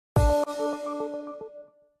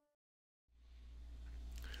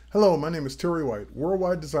Hello, my name is Terry White,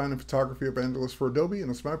 Worldwide Design and Photography Evangelist for Adobe,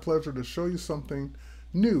 and it's my pleasure to show you something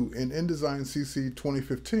new in InDesign CC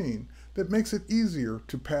 2015 that makes it easier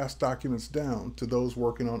to pass documents down to those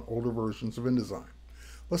working on older versions of InDesign.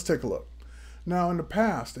 Let's take a look. Now, in the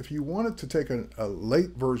past, if you wanted to take a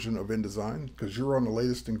late version of InDesign, because you're on the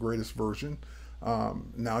latest and greatest version,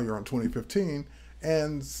 now you're on 2015,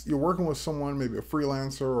 and you're working with someone, maybe a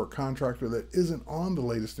freelancer or a contractor that isn't on the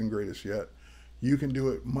latest and greatest yet, you can do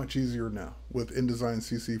it much easier now with InDesign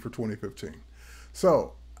CC for 2015.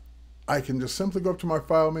 So I can just simply go up to my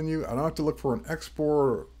file menu. I don't have to look for an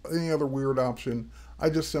export or any other weird option. I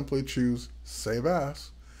just simply choose Save As,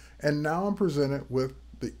 and now I'm presented with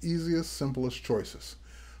the easiest, simplest choices.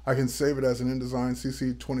 I can save it as an InDesign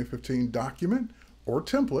CC 2015 document or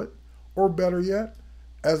template, or better yet,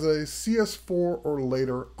 as a CS4 or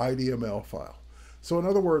later IDML file. So in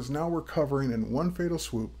other words, now we're covering in one fatal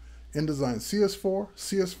swoop InDesign CS4,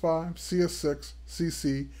 CS5, CS6,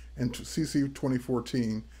 CC, and CC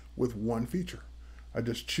 2014 with one feature. I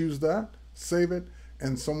just choose that, save it,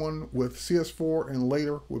 and someone with CS4 and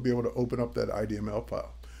later will be able to open up that IDML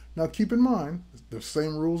file. Now keep in mind, the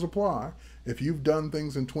same rules apply. If you've done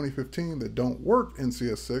things in 2015 that don't work in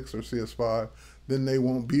CS6 or CS5, then they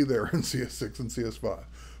won't be there in CS6 and CS5.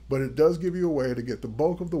 But it does give you a way to get the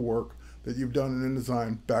bulk of the work that you've done in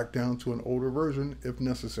InDesign back down to an older version if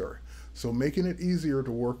necessary. So making it easier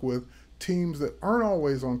to work with teams that aren't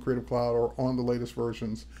always on Creative Cloud or on the latest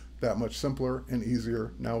versions, that much simpler and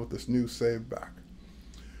easier now with this new Save Back.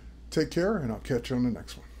 Take care, and I'll catch you on the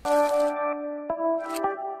next one.